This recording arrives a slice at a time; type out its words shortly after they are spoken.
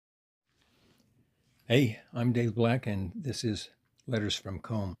Hey, I'm Dave Black, and this is Letters from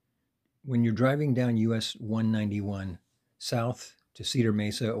Combe. When you're driving down US 191 south to Cedar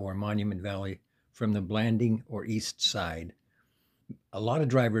Mesa or Monument Valley from the Blanding or east side, a lot of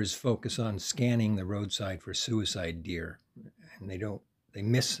drivers focus on scanning the roadside for suicide deer, and they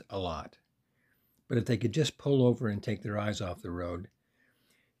miss a lot. But if they could just pull over and take their eyes off the road,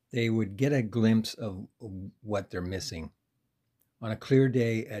 they would get a glimpse of what they're missing. On a clear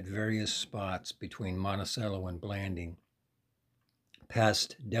day at various spots between Monticello and Blanding,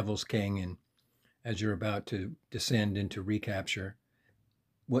 past Devil's Canyon, as you're about to descend into recapture,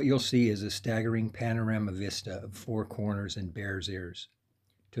 what you'll see is a staggering panorama vista of Four Corners and Bears Ears.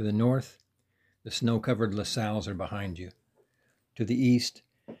 To the north, the snow-covered La Salles are behind you. To the east,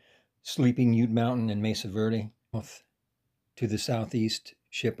 Sleeping Ute Mountain and Mesa Verde. To the southeast,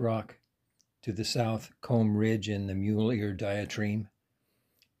 Shiprock. To the south, Combe Ridge and the Mule Ear Diatreme.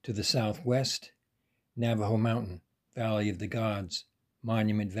 To the southwest, Navajo Mountain, Valley of the Gods,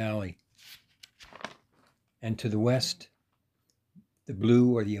 Monument Valley. And to the west, the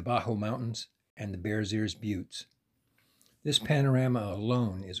Blue or the Abajo Mountains and the Bears Ears Buttes. This panorama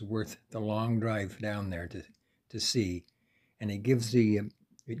alone is worth the long drive down there to see, and it gives the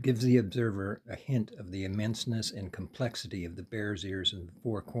observer a hint of the immenseness and complexity of the Bears Ears and the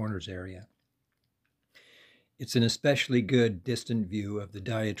Four Corners area. It's an especially good distant view of the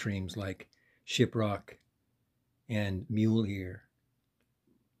diatremes like Shiprock and Mule Ear.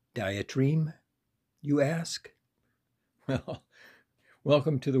 Diatreme, you ask? Well,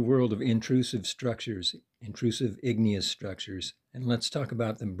 welcome to the world of intrusive structures, intrusive igneous structures, and let's talk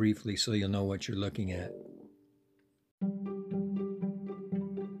about them briefly so you'll know what you're looking at.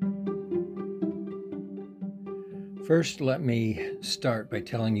 First, let me start by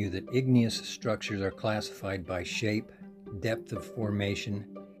telling you that igneous structures are classified by shape, depth of formation,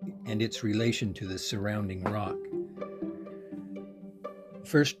 and its relation to the surrounding rock. The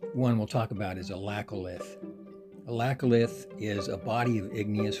first one we'll talk about is a laccolith. A laccolith is a body of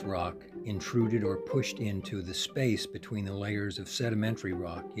igneous rock intruded or pushed into the space between the layers of sedimentary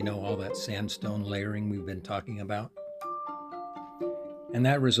rock. You know, all that sandstone layering we've been talking about? And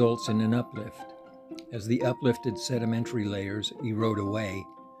that results in an uplift. As the uplifted sedimentary layers erode away,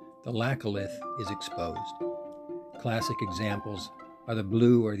 the laccolith is exposed. Classic examples are the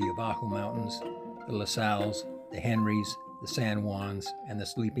Blue or the Abajo Mountains, the La Salles, the Henrys, the San Juans, and the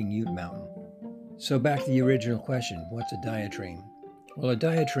Sleeping Ute Mountain. So back to the original question, what's a diatreme? Well, a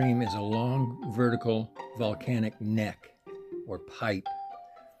diatreme is a long, vertical, volcanic neck or pipe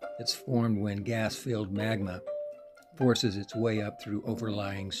that's formed when gas-filled magma forces its way up through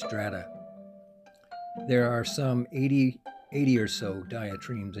overlying strata. There are some 80 or so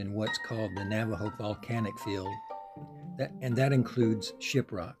diatremes in what's called the Navajo Volcanic Field, and that includes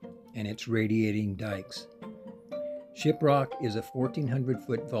Shiprock and its radiating dikes. Shiprock is a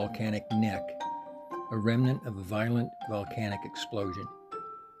 1,400-foot volcanic neck, a remnant of a violent volcanic explosion.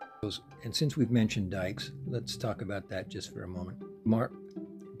 And since we've mentioned dikes, let's talk about that just for a moment.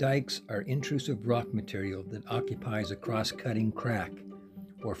 Dikes are intrusive rock material that occupies a cross-cutting crack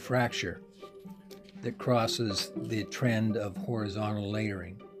or fracture that crosses the trend of horizontal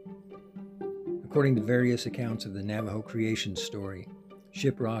layering. According to various accounts of the Navajo creation story,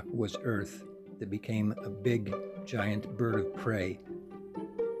 Shiprock was earth that became a big, giant bird of prey,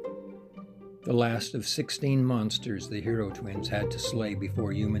 the last of 16 monsters the hero twins had to slay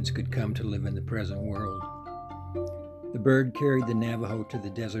before humans could come to live in the present world. The bird carried the Navajo to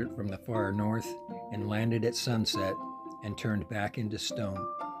the desert from the far north and landed at sunset and turned back into stone.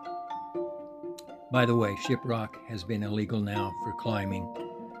 By the way, Shiprock has been illegal now for climbing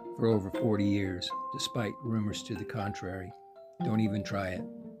for over 40 years, despite rumors to the contrary. Don't even try it.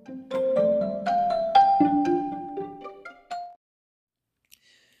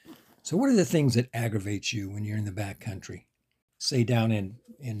 So what are the things that aggravate you when you're in the backcountry? Say down in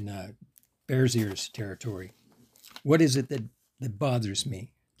Bears Ears territory. What is it that bothers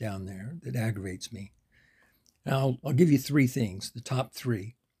me down there, that aggravates me? Now, I'll give you three things, the top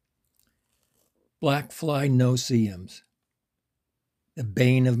three. Black fly no-see-ums, the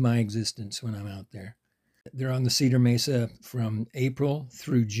bane of my existence when I'm out there. They're on the Cedar Mesa from April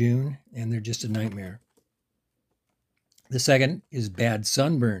through June, and they're just a nightmare. The second is bad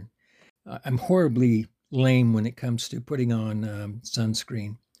sunburn. I'm horribly lame when it comes to putting on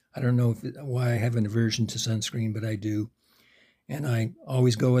sunscreen. I don't know why I have an aversion to sunscreen, but I do. And I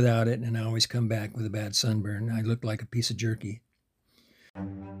always go without it, and I always come back with a bad sunburn. I look like a piece of jerky.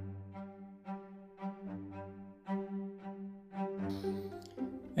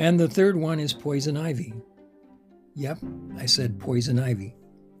 And the third one is poison ivy. Yep, I said poison ivy.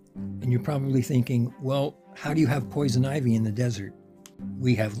 And you're probably thinking, well, how do you have poison ivy in the desert?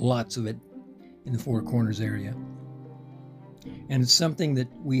 We have lots of it in the Four Corners area. And it's something that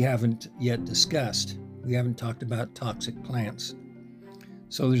we haven't yet discussed. We haven't talked about toxic plants.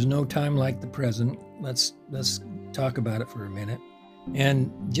 So there's no time like the present. Let's talk about it for a minute.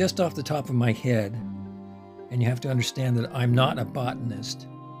 And just off the top of my head, and you have to understand that I'm not a botanist.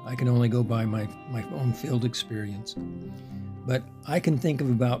 I can only go by my own field experience. But I can think of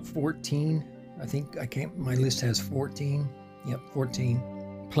about 14, my list has 14,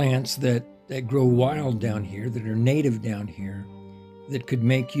 14 plants that grow wild down here, that are native down here, that could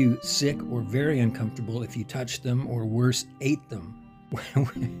make you sick or very uncomfortable if you touched them, or worse, ate them.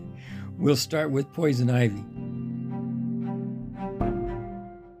 We'll start with poison ivy.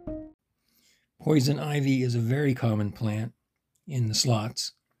 Poison ivy is a very common plant in the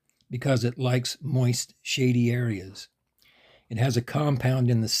slots because it likes moist, shady areas. It has a compound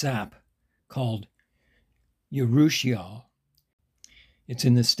in the sap called urushiol. It's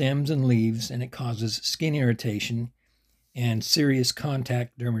in the stems and leaves, and it causes skin irritation and serious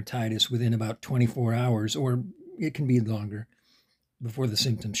contact dermatitis within about 24 hours, or it can be longer, before the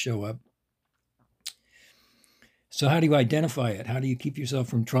symptoms show up. So how do you identify it? How do you keep yourself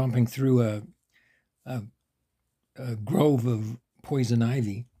from tromping through a grove of poison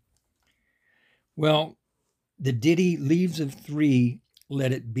ivy? Well, the ditty "Leaves of Three,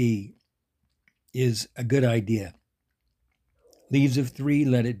 Let It Be" is a good idea. Leaves of three,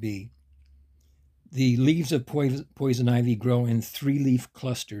 let it be. The leaves of poison ivy grow in 3-leaf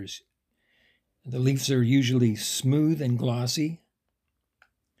clusters. The leaves are usually smooth and glossy,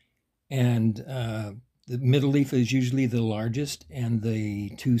 and the middle leaf is usually the largest, and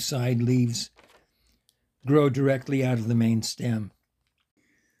the 2 side leaves grow directly out of the main stem.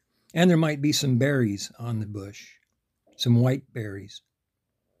 And there might be some berries on the bush, some white berries.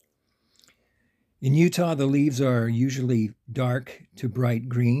 In Utah, the leaves are usually dark to bright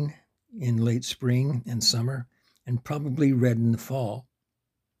green in late spring and summer, and probably red in the fall.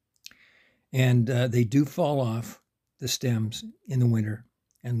 And they do fall off the stems in the winter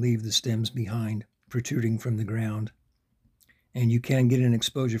and leave the stems behind, protruding from the ground. And you can get an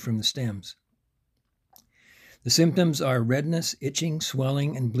exposure from the stems. The symptoms are redness, itching,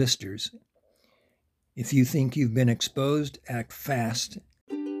 swelling, and blisters. If you think you've been exposed, act fast.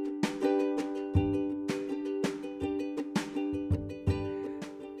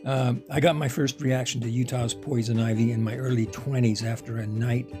 I got my first reaction to Utah's poison ivy in my early 20s after a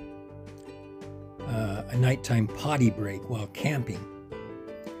nighttime potty break while camping.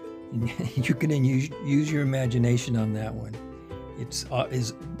 You can use your imagination on that one.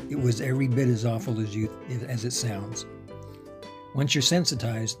 It was every bit as awful as it sounds. Once you're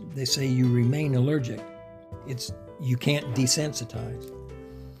sensitized, they say you remain allergic. You can't desensitize.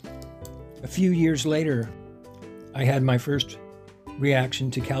 A few years later, I had my first reaction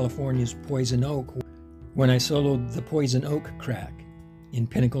to California's poison oak when I soloed the poison oak crack in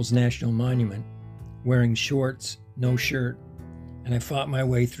Pinnacles National Monument, wearing shorts, no shirt, and I fought my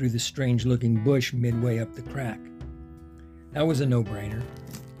way through the strange-looking bush midway up the crack. That was a no-brainer.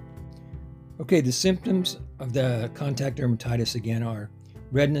 Okay, the symptoms of the contact dermatitis again are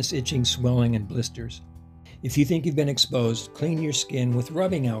redness, itching, swelling, and blisters. If you think you've been exposed, clean your skin with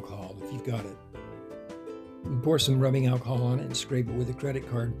rubbing alcohol if you've got it. You pour some rubbing alcohol on it and scrape it with a credit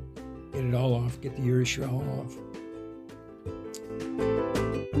card. Get it all off, get the urushiol off.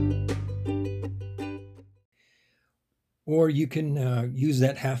 Or you can use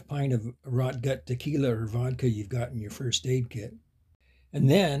that half pint of rot gut tequila or vodka you've got in your first aid kit. And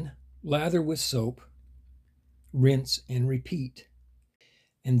then lather with soap, rinse, and repeat.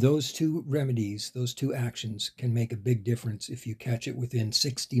 And those 2 remedies, those 2 actions can make a big difference if you catch it within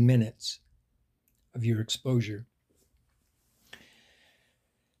 60 minutes of your exposure.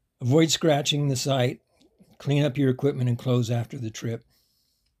 Avoid scratching the site. Clean up your equipment and clothes after the trip.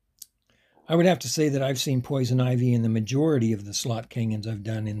 I would have to say that I've seen poison ivy in the majority of the slot canyons I've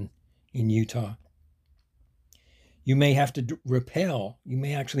done in Utah. You may have to rappel. You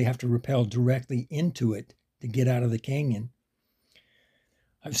may actually have to rappel directly into it to get out of the canyon.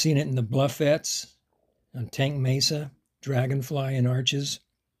 I've seen it in the Bluffettes, on Tank Mesa, Dragonfly and Arches,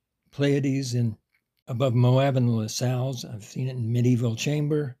 Pleiades above Moab and La Salles. I've seen it in Medieval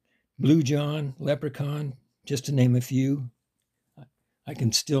Chamber, Blue John, Leprechaun, just to name a few. I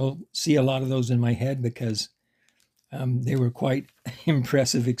can still see a lot of those in my head because they were quite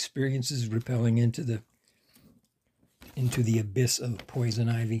impressive experiences rappelling into the abyss of poison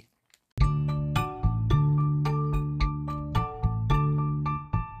ivy.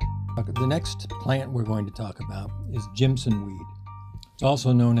 The next plant we're going to talk about is Jimson weed. It's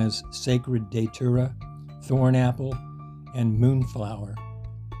also known as sacred datura, thorn apple, and moonflower.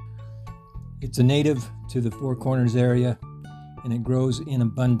 It's a native to the Four Corners area, and it grows in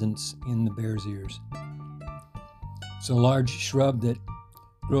abundance in the Bears Ears. It's a large shrub that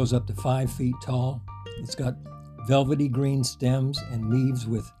grows up to 5 feet tall. It's got velvety green stems and leaves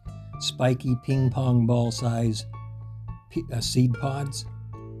with spiky ping pong ball size seed pods.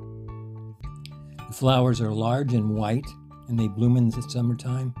 The flowers are large and white, and they bloom in the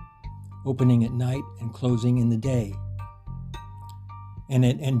summertime, opening at night and closing in the day.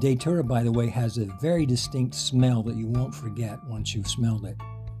 And datura, by the way, has a very distinct smell that you won't forget once you've smelled it.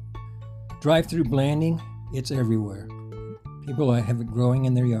 Drive-through blanding, it's everywhere. People have it growing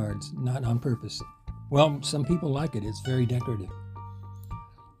in their yards, not on purpose. Well, some people like it. It's very decorative.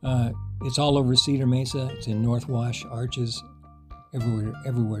 It's all over Cedar Mesa. It's in North Wash, Arches,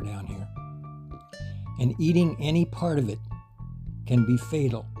 everywhere down here. And eating any part of it can be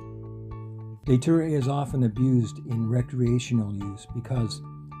fatal. Datura is often abused in recreational use because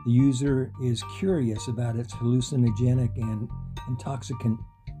the user is curious about its hallucinogenic and intoxicant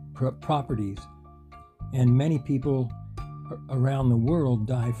properties. And many people around the world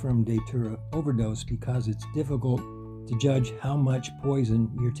die from datura overdose because it's difficult to judge how much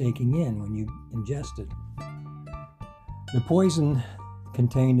poison you're taking in when you ingest it. The poison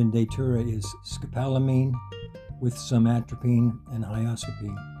contained in datura is scopolamine with some atropine and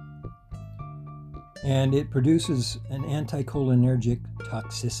hyoscopine. And it produces an anticholinergic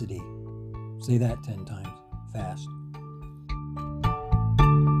toxicity. Say that 10 times fast.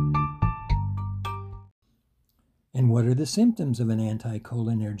 And what are the symptoms of an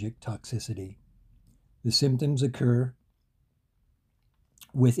anticholinergic toxicity? The symptoms occur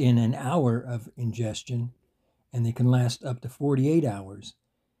within an hour of ingestion, and they can last up to 48 hours.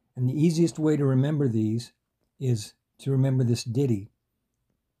 And the easiest way to remember these is to remember this ditty.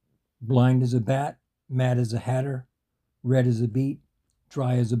 Blind as a bat, mad as a hatter, red as a beet,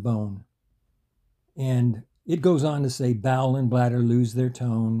 dry as a bone. And it goes on to say, bowel and bladder lose their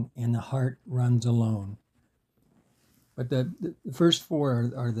tone, and the heart runs alone. But the first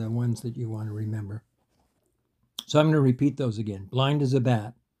four are the ones that you want to remember. So I'm going to repeat those again. Blind as a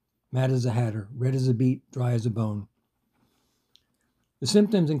bat, mad as a hatter, red as a beet, dry as a bone. The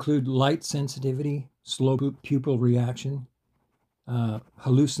symptoms include light sensitivity, slow pupil reaction,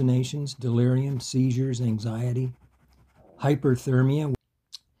 hallucinations, delirium, seizures, anxiety, hyperthermia.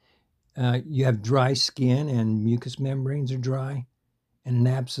 You have dry skin and mucous membranes are dry, and an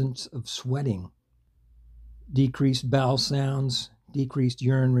absence of sweating. Decreased bowel sounds, decreased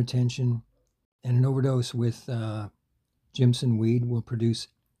urine retention, and an overdose with Jimson weed will produce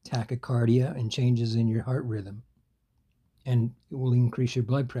tachycardia and changes in your heart rhythm, and it will increase your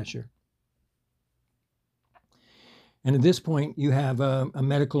blood pressure. And at this point, you have a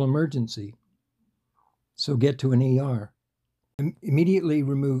medical emergency, so get to an ER. Immediately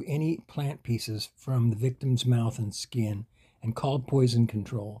remove any plant pieces from the victim's mouth and skin and call poison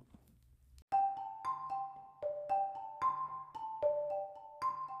control.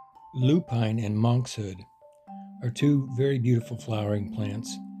 Lupine and monkshood are two very beautiful flowering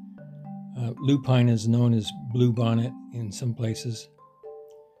plants. Lupine is known as bluebonnet in some places.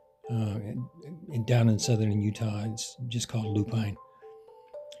 Down in southern Utah, it's just called lupine.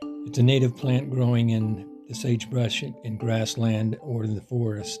 It's a native plant growing in the sagebrush and grassland or in the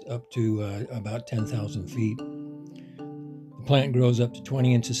forest up to about 10,000 feet. The plant grows up to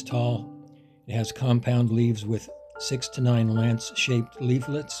 20 inches tall. It has compound leaves with 6 to 9 lance-shaped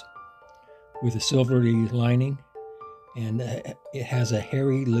leaflets with a silvery lining, and it has a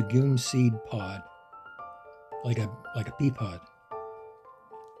hairy legume seed pod, like a pea pod.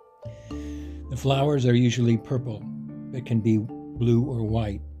 The flowers are usually purple, but can be blue or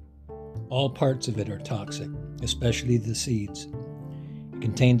white. All parts of it are toxic, especially the seeds. It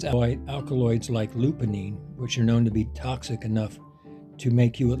contains alkaloids like lupinine, which are known to be toxic enough to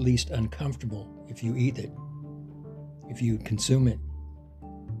make you at least uncomfortable if you eat it, if you consume it.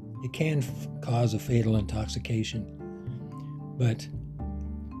 It can cause a fatal intoxication, but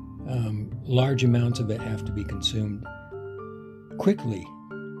large amounts of it have to be consumed quickly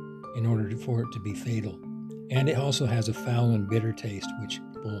in order for it to be fatal. And it also has a foul and bitter taste, which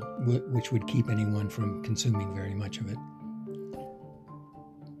would keep anyone from consuming very much of it.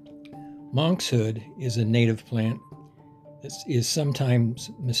 Monkshood is a native plant that is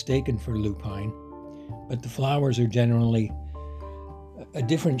sometimes mistaken for lupine, but the flowers are generally a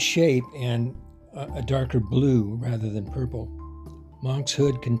different shape and a darker blue rather than purple.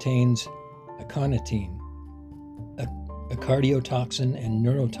 Monkshood contains aconitine, a cardiotoxin and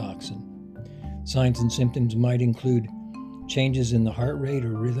neurotoxin. Signs and symptoms might include changes in the heart rate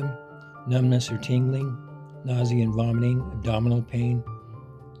or rhythm, numbness or tingling, nausea and vomiting, abdominal pain,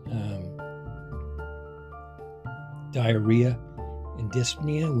 diarrhea, and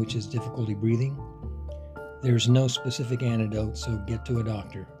dyspnea, which is difficulty breathing. There's no specific antidote, so get to a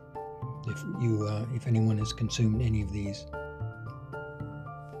doctor if anyone has consumed any of these.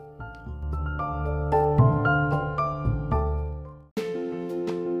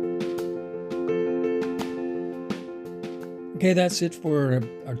 Okay, that's it for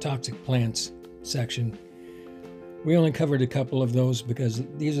our toxic plants section. We only covered a couple of those because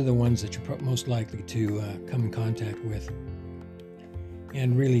these are the ones that you're most likely to come in contact with.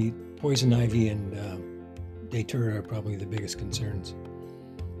 And really, poison ivy and datura are probably the biggest concerns.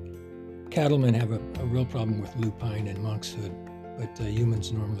 Cattlemen have a real problem with lupine and monkshood, but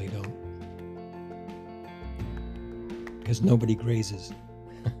humans normally don't, because nobody grazes.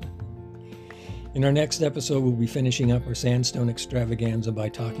 In our next episode, we'll be finishing up our sandstone extravaganza by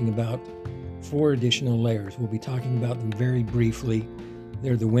talking about 4 additional layers. We'll be talking about them very briefly.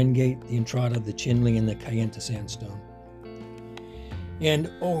 They're the Wingate, the Entrada, the Chinle, and the Kayenta sandstone. And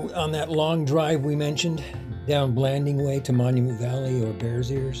on that long drive we mentioned, down Blanding Way to Monument Valley or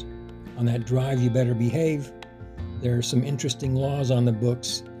Bears Ears, on that drive you better behave. There are some interesting laws on the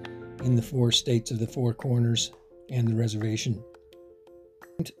books in the 4 states of the 4 corners and the reservation.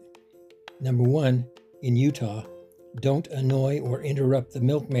 Number 1, in Utah, don't annoy or interrupt the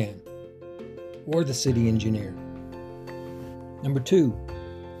milkman or the city engineer. Number 2,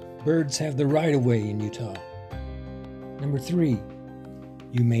 birds have the right-of-way in Utah. Number 3,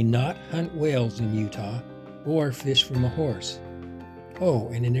 you may not hunt whales in Utah or fish from a horse. Oh,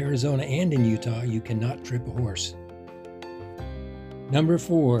 and in Arizona and in Utah, you cannot trip a horse. Number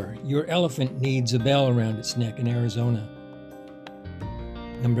 4, your elephant needs a bell around its neck in Arizona.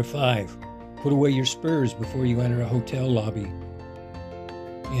 Number 5, put away your spurs before you enter a hotel lobby.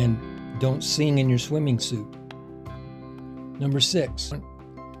 And don't sing in your swimming suit. Number 6,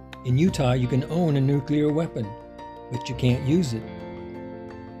 in Utah, you can own a nuclear weapon, but you can't use it.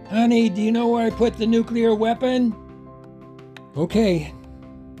 Honey, do you know where I put the nuclear weapon? Okay.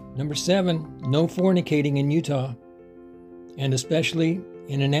 Number 7, no fornicating in Utah, and especially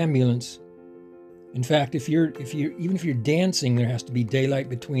in an ambulance. In fact, even if you're dancing, there has to be daylight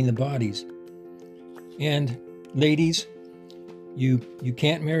between the bodies. And ladies, you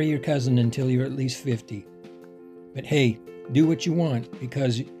can't marry your cousin until you're at least 50. But hey, do what you want,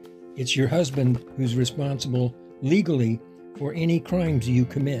 because it's your husband who's responsible legally for any crimes you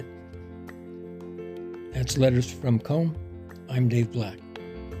commit. That's Letters from Combe. I'm Dave Black.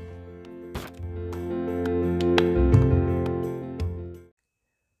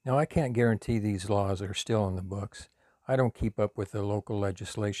 Now, I can't guarantee these laws are still in the books. I don't keep up with the local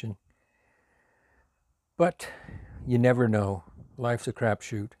legislation. But you never know. Life's a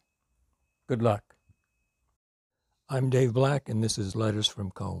crapshoot. Good luck. I'm Dave Black, and this is Letters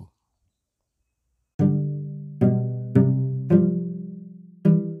from Combe.